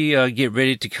as we get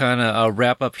ready to kind of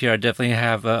wrap up here, I definitely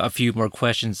have a few more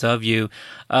questions of you.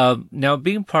 Now,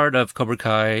 being part of Cobra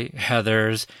Kai,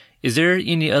 Heathers, is there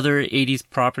any other 80s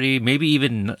property, maybe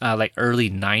even like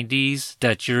early 90s,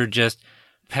 that you're just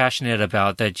passionate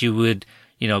about, that you would,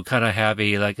 you know, kind of have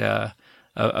a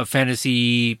a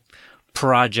fantasy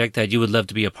project that you would love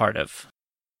to be a part of?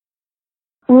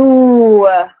 Ooh,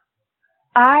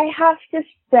 I have to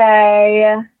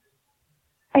say,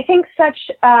 I think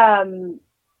such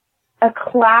a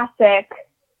classic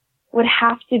would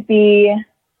have to be,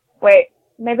 wait,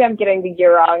 maybe I'm getting the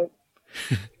year wrong.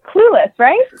 Clueless,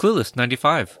 right? Clueless,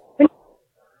 95.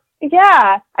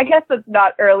 Yeah, I guess it's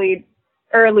not early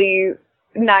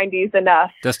 90s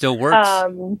enough. That still works.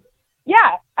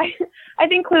 Yeah, I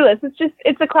think Clueless.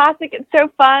 It's a classic. It's so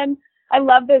fun. I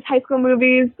love those high school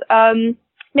movies.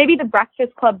 Maybe The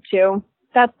Breakfast Club too.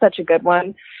 That's such a good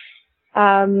one.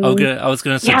 I was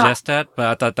gonna suggest that, but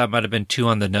I thought that might have been too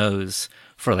on the nose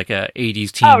for like a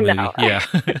 80s teen movie. No. Yeah.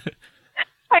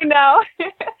 I know.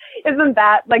 Isn't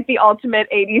that like the ultimate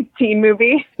 80s teen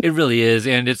movie? It really is,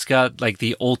 and it's got like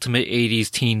the ultimate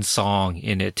 80s teen song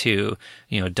in it too.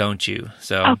 Don't you?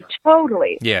 So. Oh,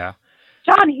 totally. Yeah.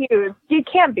 John Hughes, you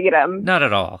can't beat him. Not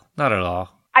at all. Not at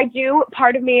all. I do.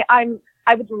 Part of me, I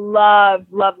would love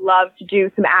to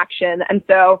do some action, and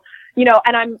so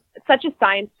and I'm such a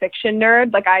science fiction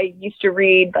nerd. Like I used to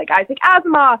read like Isaac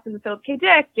Asimov and Philip K.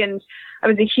 Dick, and I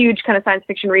was a huge kind of science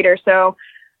fiction reader. So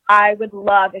I would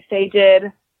love if they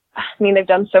did. I mean, they've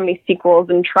done so many sequels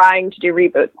and trying to do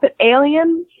reboots, but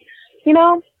Alien,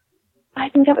 I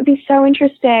think that would be so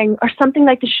interesting. Or something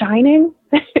like The Shining.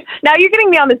 Now you're getting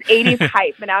me on this 80s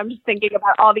hype, and now I'm just thinking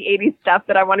about all the 80s stuff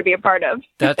that I want to be a part of.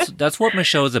 That's what my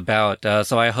show is about.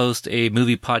 So I host a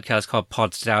movie podcast called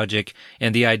Podstalgic,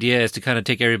 and the idea is to kind of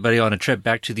take everybody on a trip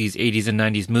back to these 80s and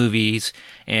 90s movies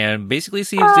and basically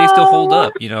see if they still hold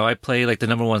up. I play like the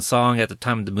number one song at the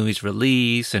time of the movie's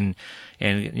release and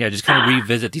yeah, just kind of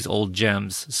revisit these old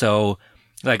gems. So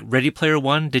like Ready Player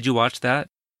One, did you watch that?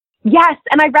 Yes,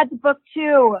 and I read the book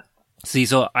too. See,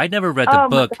 so I never read the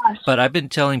book, but I've been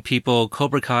telling people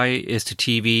Cobra Kai is to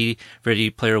TV, Ready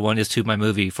Player One is to my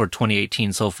movie for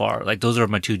 2018 so far. Like, those are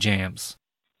my two jams.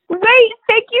 Wait,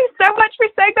 thank you so much for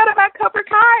saying that about Cobra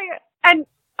Kai. And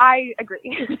I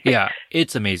agree. Yeah,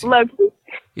 it's amazing. Low-key.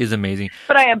 It's amazing.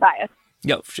 But I am biased.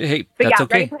 Yo, hey, but that's yeah,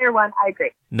 okay. Ready Player One, I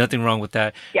agree. Nothing wrong with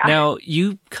that. Yeah. Now,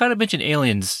 you kind of mentioned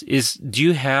Aliens. Do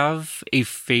you have a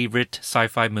favorite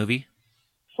sci-fi movie?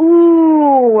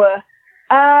 Ooh.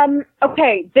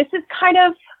 Okay, this is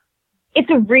it's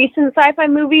a recent sci-fi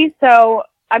movie, so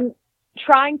I'm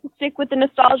trying to stick with the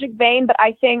nostalgic vein, but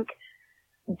I think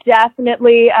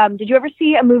definitely, did you ever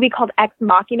see a movie called Ex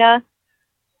Machina?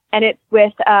 And it's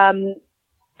with,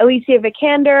 Alicia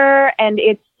Vikander, and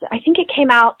I think it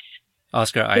came out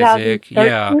Oscar Isaac.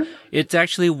 Yeah. It's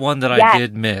actually one that I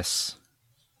did miss.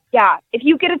 Yeah. If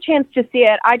you get a chance to see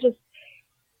it,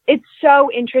 it's so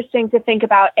interesting to think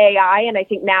about AI. And I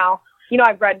think now,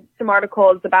 I've read some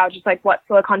articles about just like what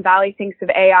Silicon Valley thinks of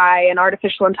AI and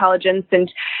artificial intelligence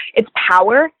and its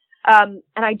power. And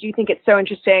I do think it's so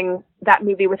interesting, that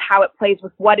movie, with how it plays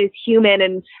with what is human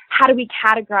and how do we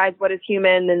categorize what is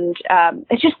human. And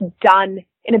it's just done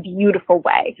in a beautiful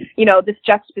way. This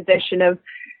juxtaposition of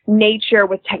nature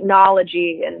with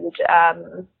technology. And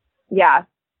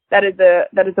that is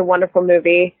a wonderful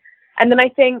movie. And then I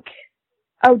think,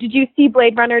 did you see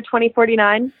Blade Runner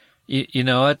 2049? You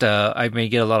know what? I may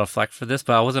get a lot of flack for this,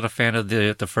 but I wasn't a fan of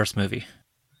the first movie.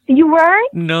 You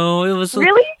weren't? No, it was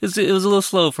really. It was a little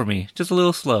slow for me. Just a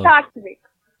little slow. Talk to me.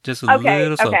 Just a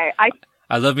little slow. Okay.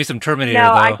 I love me some Terminator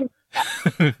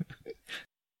though.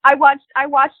 I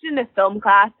watched it in a film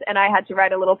class, and I had to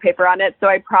write a little paper on it. So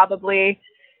I probably,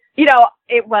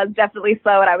 it was definitely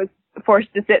slow, and I was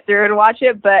forced to sit through and watch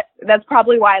it. But that's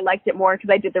probably why I liked it more,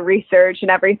 because I did the research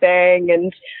and everything.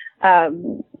 And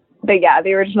but yeah,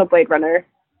 the original Blade Runner,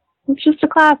 it's just a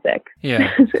classic.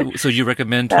 Yeah. So you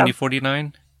recommend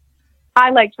 2049? I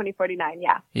like 2049.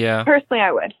 Yeah. Yeah. Personally,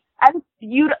 I would. I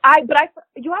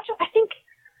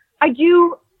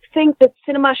do think that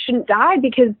cinema shouldn't die,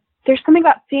 because there's something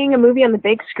about seeing a movie on the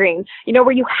big screen,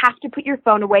 where you have to put your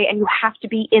phone away and you have to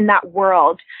be in that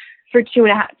world for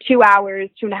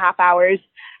 2.5 hours.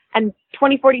 And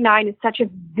 2049 is such a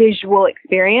visual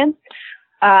experience.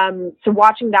 So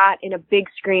watching that in a big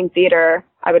screen theater,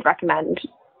 I would recommend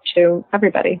to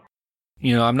everybody.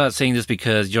 I'm not saying this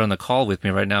because you're on the call with me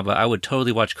right now, but I would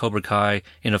totally watch Cobra Kai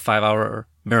in a 5-hour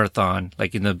marathon,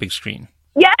 like in the big screen.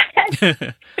 Yes!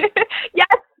 Yes!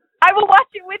 I will watch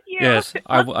it with you. Yes,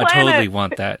 I totally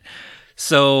want that.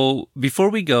 So before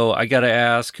we go, I got to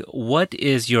ask, what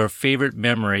is your favorite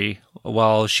memory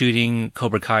while shooting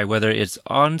Cobra Kai, whether it's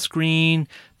on screen,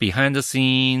 behind the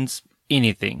scenes,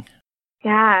 anything?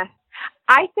 Yeah.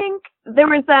 I think there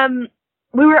was,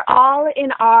 we were all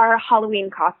in our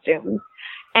Halloween costumes,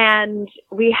 and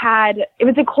it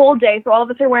was a cold day, so all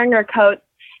of us are wearing our coats,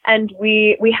 and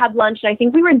we had lunch, and I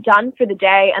think we were done for the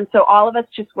day. And so all of us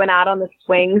just went out on the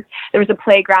swings. There was a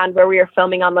playground where we were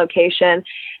filming on location,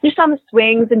 just on the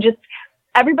swings and just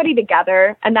everybody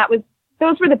together. And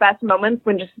those were the best moments,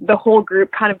 when just the whole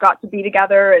group kind of got to be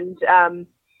together. And,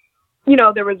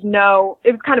 it was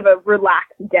kind of a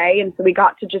relaxed day. And so we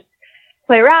got to just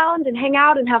play around and hang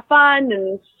out and have fun.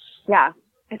 And yeah,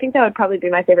 I think that would probably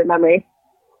be my favorite memory.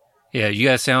 Yeah, you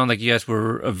guys sound like you guys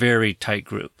were a very tight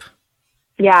group.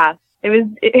 Yeah, it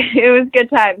was good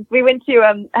times. We went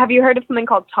to, have you heard of something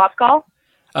called Topgolf?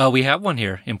 We have one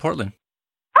here in Portland.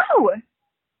 Oh,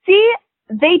 see,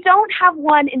 they don't have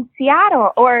one in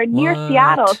Seattle or near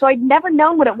Seattle, so I'd never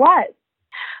known what it was.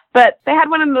 But they had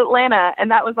one in Atlanta, and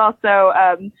that was also,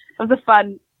 it was a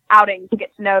fun outing to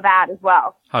get to know that as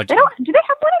well. Do they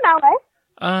have one in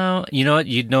LA? You know what?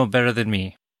 You'd know better than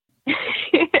me.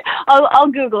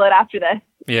 I'll Google it after this.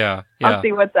 Yeah. I'll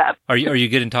see what's up. Are you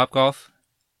good in Topgolf?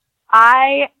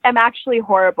 I am actually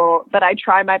horrible, but I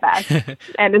try my best.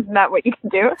 And isn't that what you can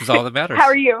do? That's all that matters. How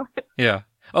are you? Yeah.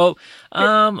 Oh,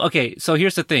 okay. So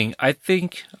here's the thing. I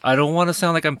think I don't want to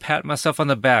sound like I'm patting myself on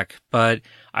the back, but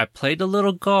I played a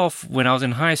little golf when I was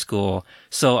in high school.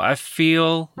 So I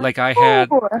feel like I had,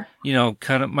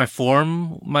 kind of my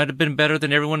form might have been better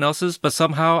than everyone else's, but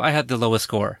somehow I had the lowest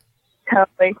score.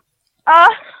 Totally.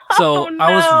 So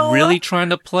I was really trying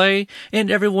to play, and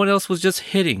everyone else was just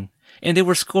hitting, and they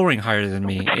were scoring higher than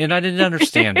me, and I didn't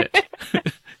understand it.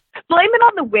 Blame it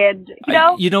on the wind,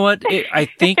 You know what? I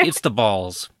think it's the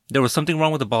balls. There was something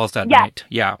wrong with the balls that night.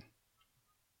 Yeah.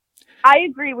 I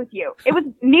agree with you. It was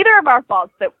neither of our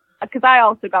faults, because I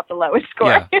also got the lowest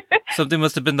score. Yeah. Something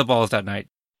must have been the balls that night.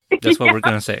 That's what we're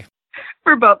going to say.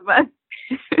 For both of us.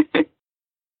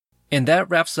 And that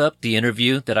wraps up the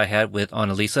interview that I had with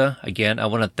Annalisa. Again, I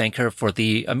want to thank her for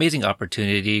the amazing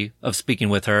opportunity of speaking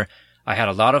with her. I had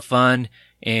a lot of fun.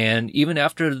 And even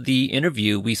after the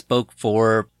interview, we spoke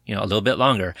for, a little bit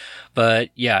longer. But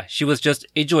yeah, she was just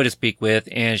a joy to speak with.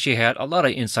 And she had a lot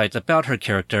of insights about her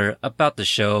character, about the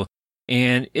show.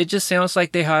 And it just sounds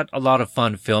like they had a lot of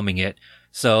fun filming it.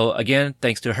 So again,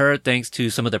 thanks to her, thanks to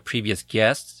some of the previous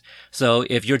guests. So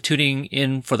if you're tuning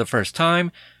in for the first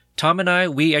time, Tom and I,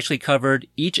 we actually covered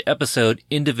each episode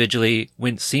individually,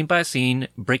 went scene by scene,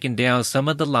 breaking down some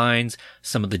of the lines,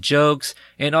 some of the jokes,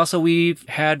 and also we've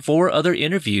had 4 other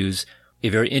interviews.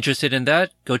 If you're interested in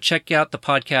that, go check out the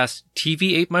podcast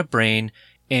TV Ate My Brain.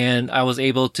 And I was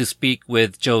able to speak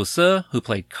with Joe Se, who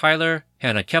played Kyler,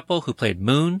 Hannah Keppel, who played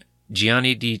Moon,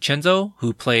 Gianni DiCenzo,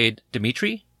 who played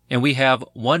Dimitri. And we have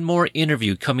one more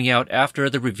interview coming out after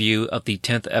the review of the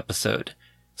 10th episode.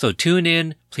 So tune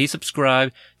in, please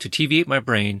subscribe to TV Ate My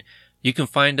Brain. You can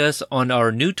find us on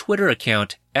our new Twitter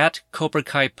account at Cobra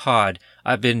Kai Pod.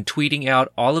 I've been tweeting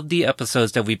out all of the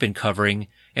episodes that we've been covering.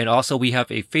 And also we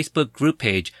have a Facebook group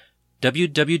page,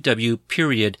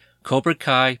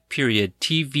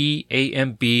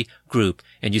 www.CobraKai.TVAMB group.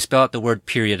 And you spell out the word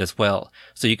period as well.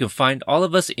 So you can find all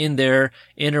of us in there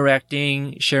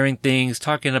interacting, sharing things,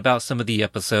 talking about some of the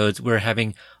episodes. We're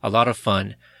having a lot of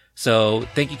fun. So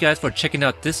thank you guys for checking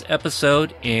out this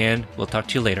episode, and we'll talk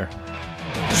to you later.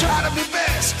 Try to be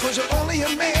best, 'cause you're only a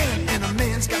man, and a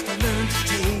man's got to learn to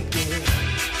take it.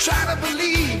 Try to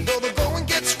believe, though the going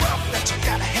gets rough, that you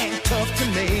gotta hang tough to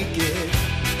make it.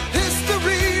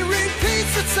 History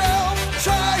repeats itself,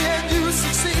 try and you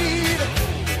succeed.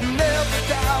 Never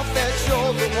doubt that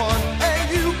you're the one, and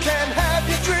you can have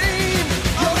your dream.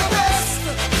 You're the best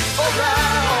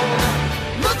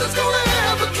around, nothing's gonna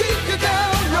ever keep you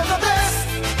down. You're the best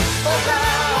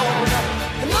around,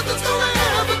 and nothing's gonna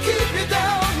ever keep you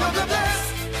down. You're the best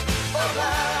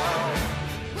around,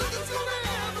 nothing's gonna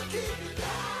ever keep you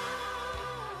down.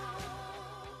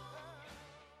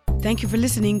 Thank you for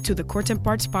listening to the Court Temp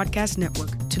Arts Podcast Network.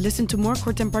 To listen to more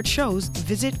Court Temp Arts shows,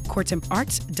 visit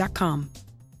courtemparts.com.